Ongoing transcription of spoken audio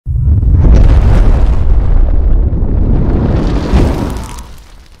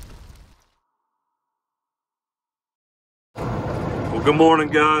Good morning,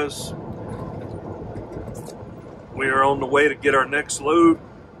 guys. We are on the way to get our next load.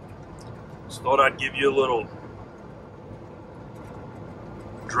 Just thought I'd give you a little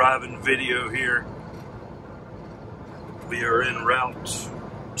driving video here. We are en route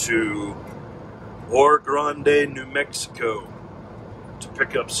to Oro Grande, New Mexico to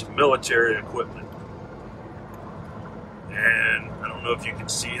pick up some military equipment. And I don't know if you can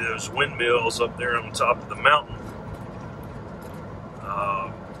see those windmills up there on top of the mountain.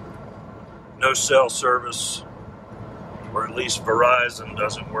 No cell service, or at least Verizon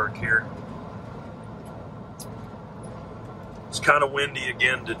doesn't work here. It's kind of windy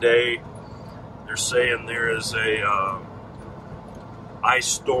again today. They're saying there is a ice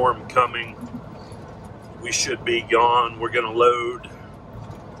storm coming. We should be gone. We're going to load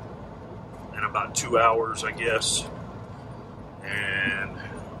in about 2 hours, I guess. And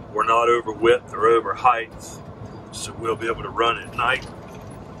we're not over width or over height, so we'll be able to run at night.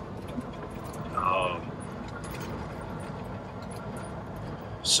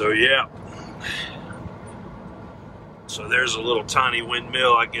 So yeah, so there's a little tiny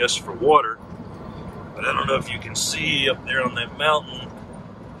windmill, I guess, for water, but I don't know if you can see up there on that mountain,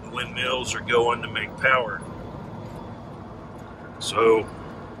 the windmills are going to make power. So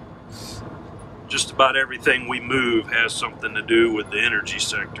just about everything we move has something to do with the energy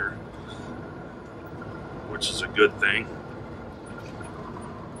sector, which is a good thing.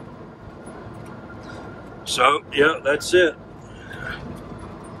 So yeah, that's it.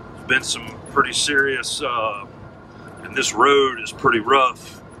 Been some pretty serious, and this road is pretty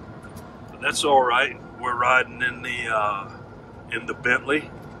rough, but that's all right. We're riding in the Bentley,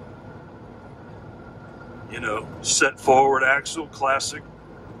 you know, set forward axle, classic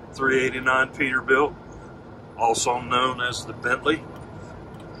 389 Peterbilt, also known as the Bentley.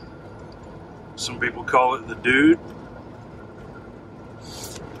 Some people call it the Dude.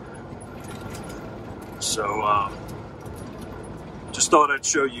 So just thought I'd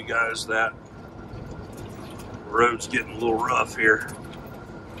show you guys that. The road's getting a little rough here.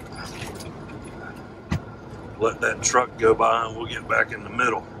 Let that truck go by and we'll get back in the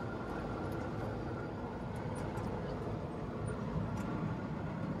middle.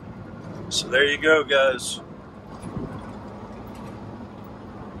 So there you go, guys.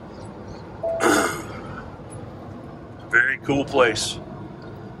 Very cool place.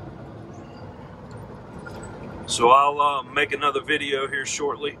 So I'll make another video here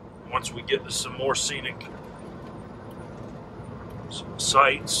shortly once we get to some more scenic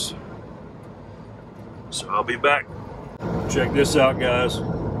sights. So I'll be back. Check this out, guys.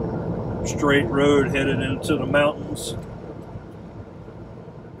 Straight road headed into the mountains.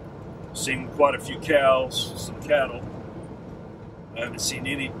 Seen quite a few cows, some cattle. I haven't seen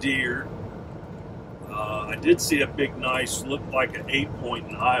any deer. I did see a big, nice, looked like an 8-point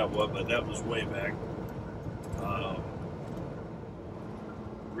in Iowa, but that was way back.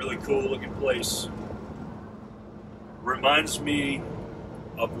 Really cool looking place. Reminds me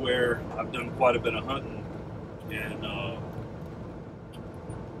of where I've done quite a bit of hunting in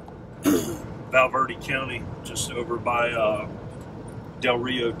Val Verde County, just over by Del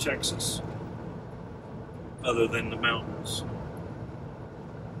Rio, Texas, other than the mountains.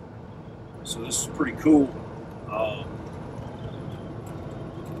 So this is pretty cool.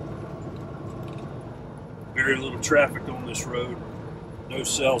 Very little traffic on this road. No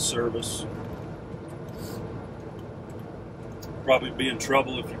cell service. Probably be in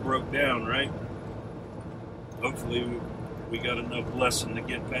trouble if you broke down, right? Hopefully we got enough lesson to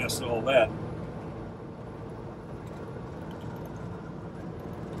get past all that.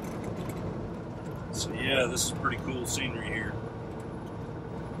 So yeah, this is pretty cool scenery here.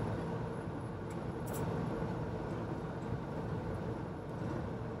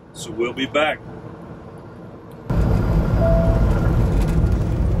 So we'll be back.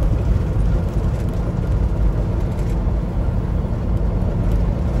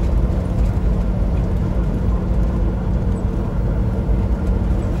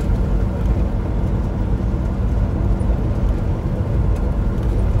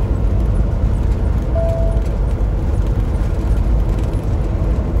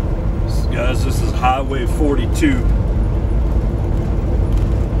 This is Highway 42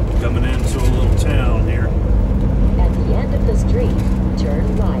 coming into a little town here. At the end of the street,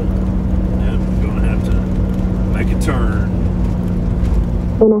 turn right. And we're going to have to make a turn.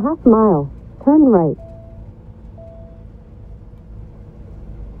 In a half mile, turn right.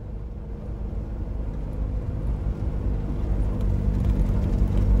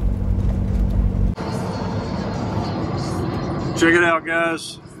 Check it out,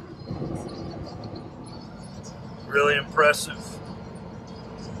 guys. Really impressive.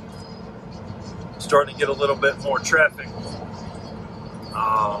 starting to get a little bit more traffic.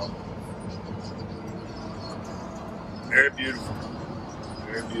 Very beautiful.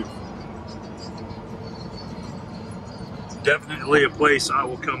 Very beautiful. Definitely a place I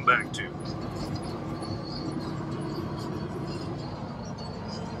will come back to.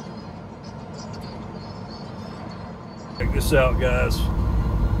 Check this out, guys.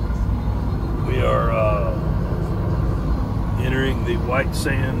 We are entering the White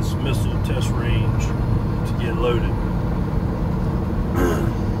Sands Missile Test Range to get loaded.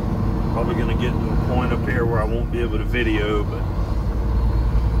 Probably going to get to a point up here where I won't be able to video, but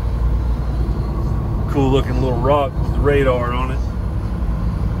cool looking little rock with the radar on it.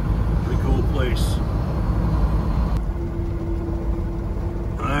 Pretty cool place.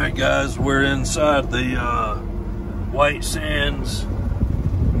 Alright guys, we're inside the White Sands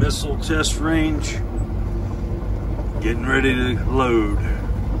Missile Test Range. Getting ready to load.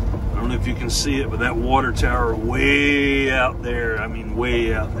 I don't know if you can see it, but that water tower way out there, I mean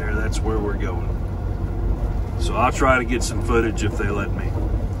way out there, that's where we're going. So I'll try to get some footage if they let me.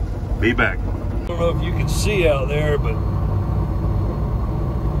 Be back. I don't know if you can see out there, but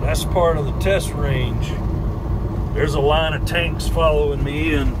that's part of the test range. There's a line of tanks following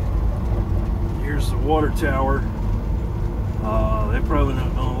me, and here's the water tower. They're probably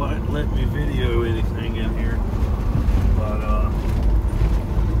not gonna let me video anything in here, but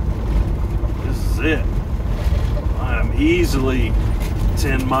this is it. I'm easily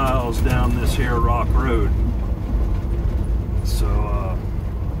 10 miles down this here rock road. So I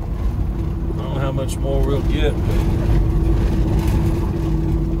don't know how much more we'll get.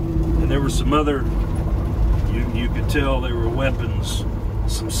 And there were some other, you could tell they were weapons,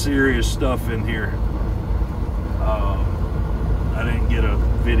 some serious stuff in here. I didn't get a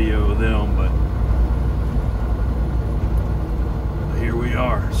video of them, but here we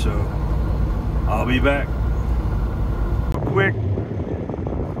are. So I'll be back. Quick,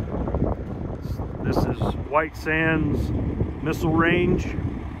 this is White Sands Missile Range.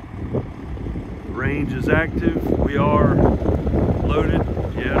 The range is active. We are loaded.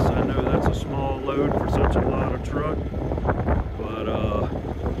 Yes, I know that's a small load for such a lot of truck, but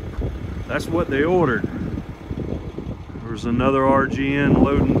that's what they ordered. There's another RGN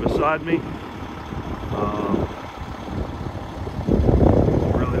loading beside me.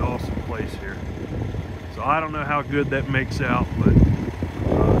 Really awesome place here. So I don't know how good that makes out, but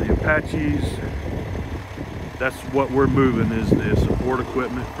the Apaches, that's what we're moving, is the support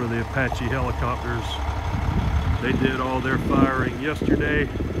equipment for the Apache helicopters. They did all their firing yesterday,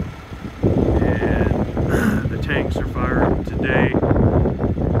 and the tanks are firing today.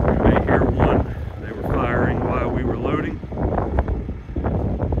 You may hear one. They were firing while we were loading.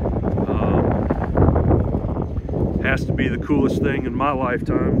 Has to be the coolest thing in my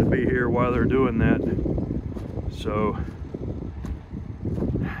lifetime to be here while they're doing that. So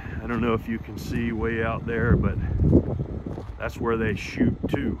I don't know if you can see way out there, but that's where they shoot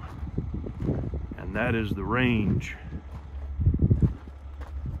to, and that is the range.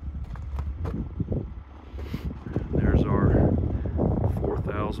 There's our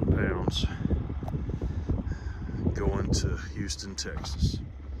 4,000 pounds going to Houston, Texas.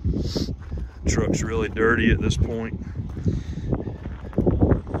 Truck's really dirty at this point.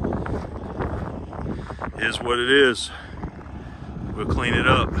 Is what it is. We'll clean it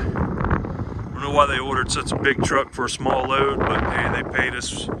up. I don't know why they ordered such a big truck for a small load, but hey, they paid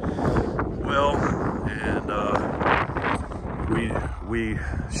us well, and we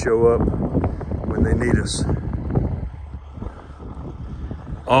show up when they need us.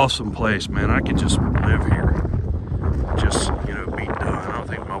 Awesome place, man. I could just live here. Just, you know, be done. I don't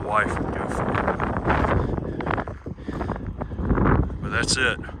think my wife would go for it. But that's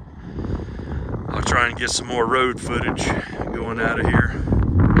it. I'll try and get some more road footage going out of here.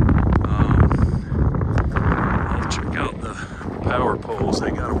 I'll check out the power poles.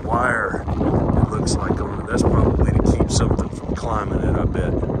 They got a wire, it looks like, on it. That's probably to keep something from climbing it, I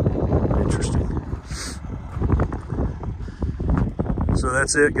bet. Interesting. So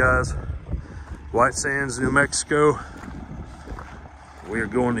that's it, guys. White Sands, New Mexico. We are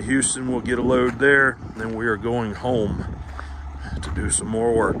going to Houston. We'll get a load there. Then we are going home to do some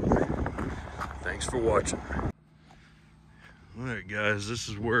more work. Thanks for watching. All right, guys, this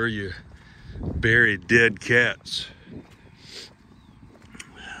is where you bury dead cats.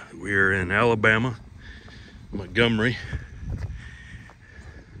 We are in Alabama, Montgomery.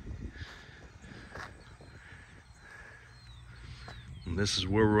 And this is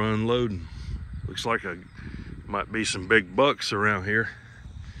where we're unloading. Looks like might be some big bucks around here.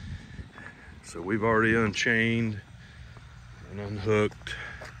 So we've already unchained and unhooked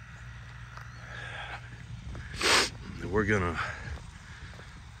we're gonna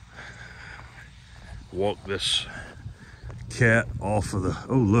walk this cat off of the,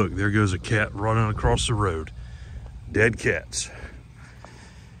 oh look, there goes a cat running across the road. Dead cats.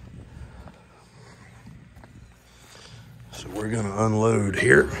 So we're gonna unload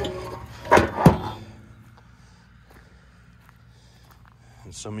here.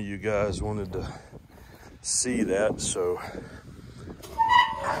 And some of you guys wanted to see that, so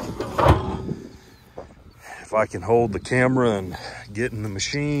if I can hold the camera and get in the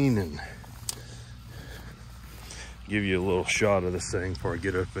machine and give you a little shot of this thing before I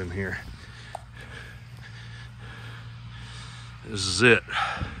get up in here. This is it,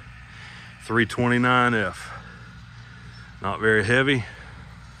 329F. Not very heavy.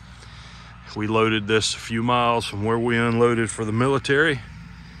 We loaded this a few miles from where we unloaded for the military.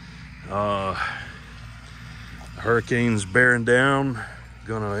 Hurricane's bearing down,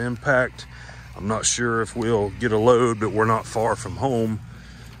 gonna impact. I'm not sure if we'll get a load, but we're not far from home.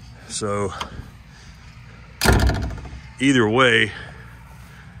 So either way,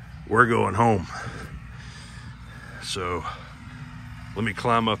 we're going home. So let me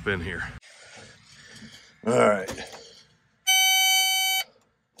climb up in here. All right.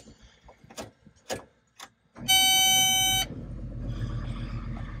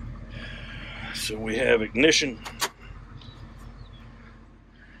 So we have ignition.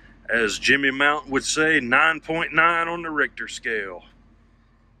 As Jimmy Mountain would say, 9.9 on the Richter scale.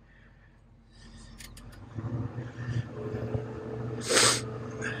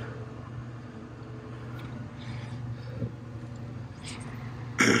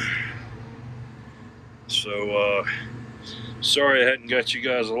 So, sorry I hadn't got you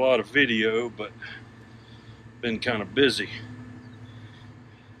guys a lot of video, but been kind of busy.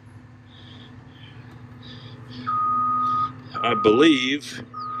 I believe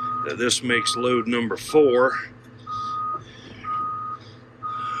that this makes load number 4.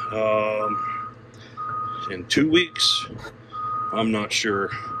 In 2 weeks. I'm not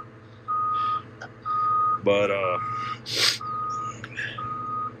sure. But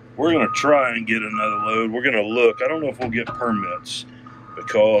we're gonna try and get another load. We're gonna look. I don't know if we'll get permits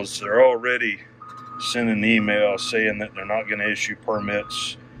because they're already sending emails saying that they're not gonna issue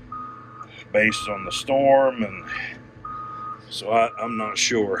permits based on the storm, and so I'm not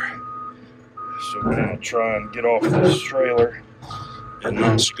sure. So we're gonna try and get off this trailer and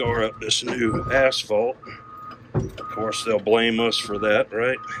not scar up this new asphalt. Of course, they'll blame us for that,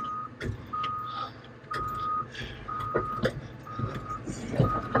 right?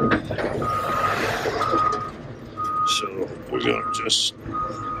 So we're gonna just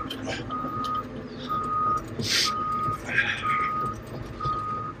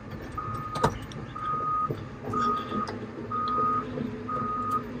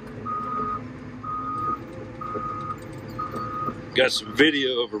got some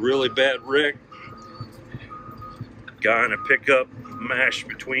video of a really bad wreck. Guy in a pickup mashed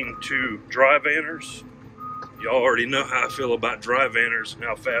between 2 dry vanners. Y'all already know how I feel about dry vanners and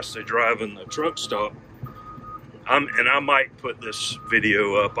how fast they drive in the truck stop. And I might put this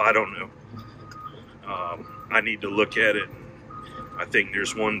video up, I don't know. I need to look at it. I think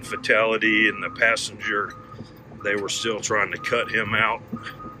there's one fatality, and the passenger, they were still trying to cut him out.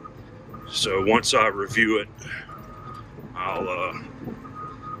 So once I review it, I'll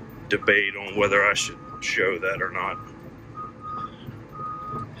debate on whether I should show that or not.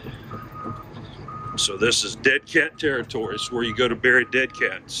 So this is dead cat territory. It's where you go to bury dead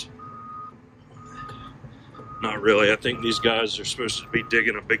cats. Not really. I think these guys are supposed to be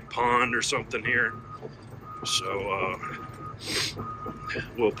digging a big pond or something here. So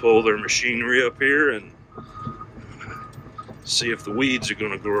we'll pull their machinery up here and see if the weeds are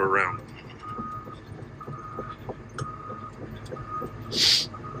going to grow around them.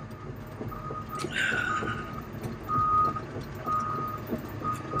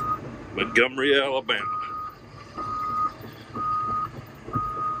 Montgomery, Alabama.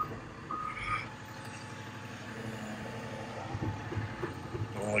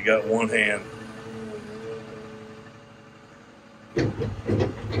 Only got one hand.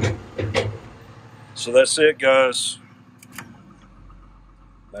 So that's it, guys.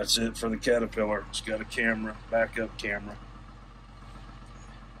 That's it for the Caterpillar. It's got a camera, backup camera.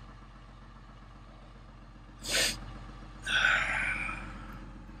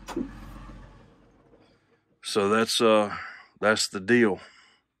 So that's the deal.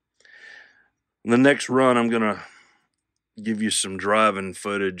 The next run, I'm gonna give you some driving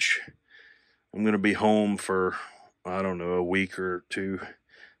footage. I'm gonna be home for, I don't know, a week or 2,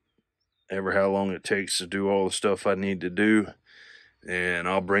 ever how long it takes to do all the stuff I need to do. And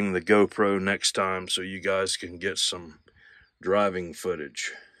I'll bring the GoPro next time so you guys can get some driving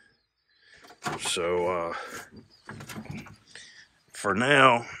footage. So, for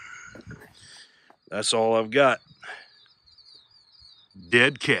now, that's all I've got.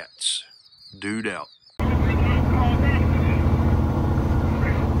 Dead cats. Dude out.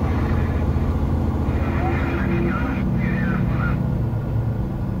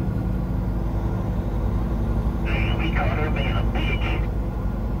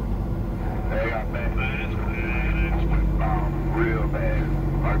 Real bad.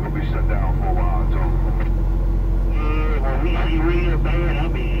 I'm gonna be shut down for a while, too. Yeah, when we see real bad, I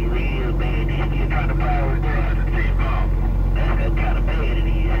mean real bad. You're trying to prioritize the T-bomb. That's kind of bad it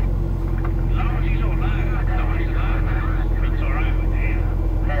is. As long as he's alive, it's alright with him.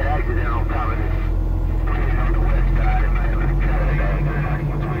 That accident on top of this. On the west side, it might have been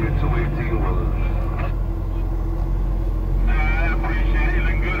between the 218 wheelers. I appreciate it. You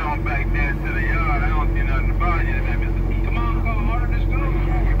look good on back there to the yard. I don't see nothing about you. Come on, Carter, let's go.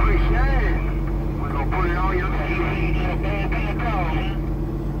 Appreciate it. We're gonna put it on your TV. You get a bad call, man.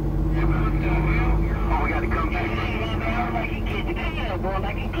 Oh, we gotta come back. Like he catch the tail, boy,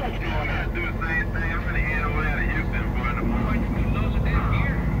 like he clutch. I gotta do the same thing. I'm gonna head over there to Houston, boy, in the morning. You lose a damn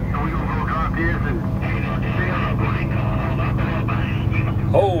gear. So we gonna go drop this and...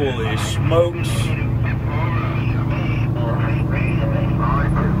 Holy smokes.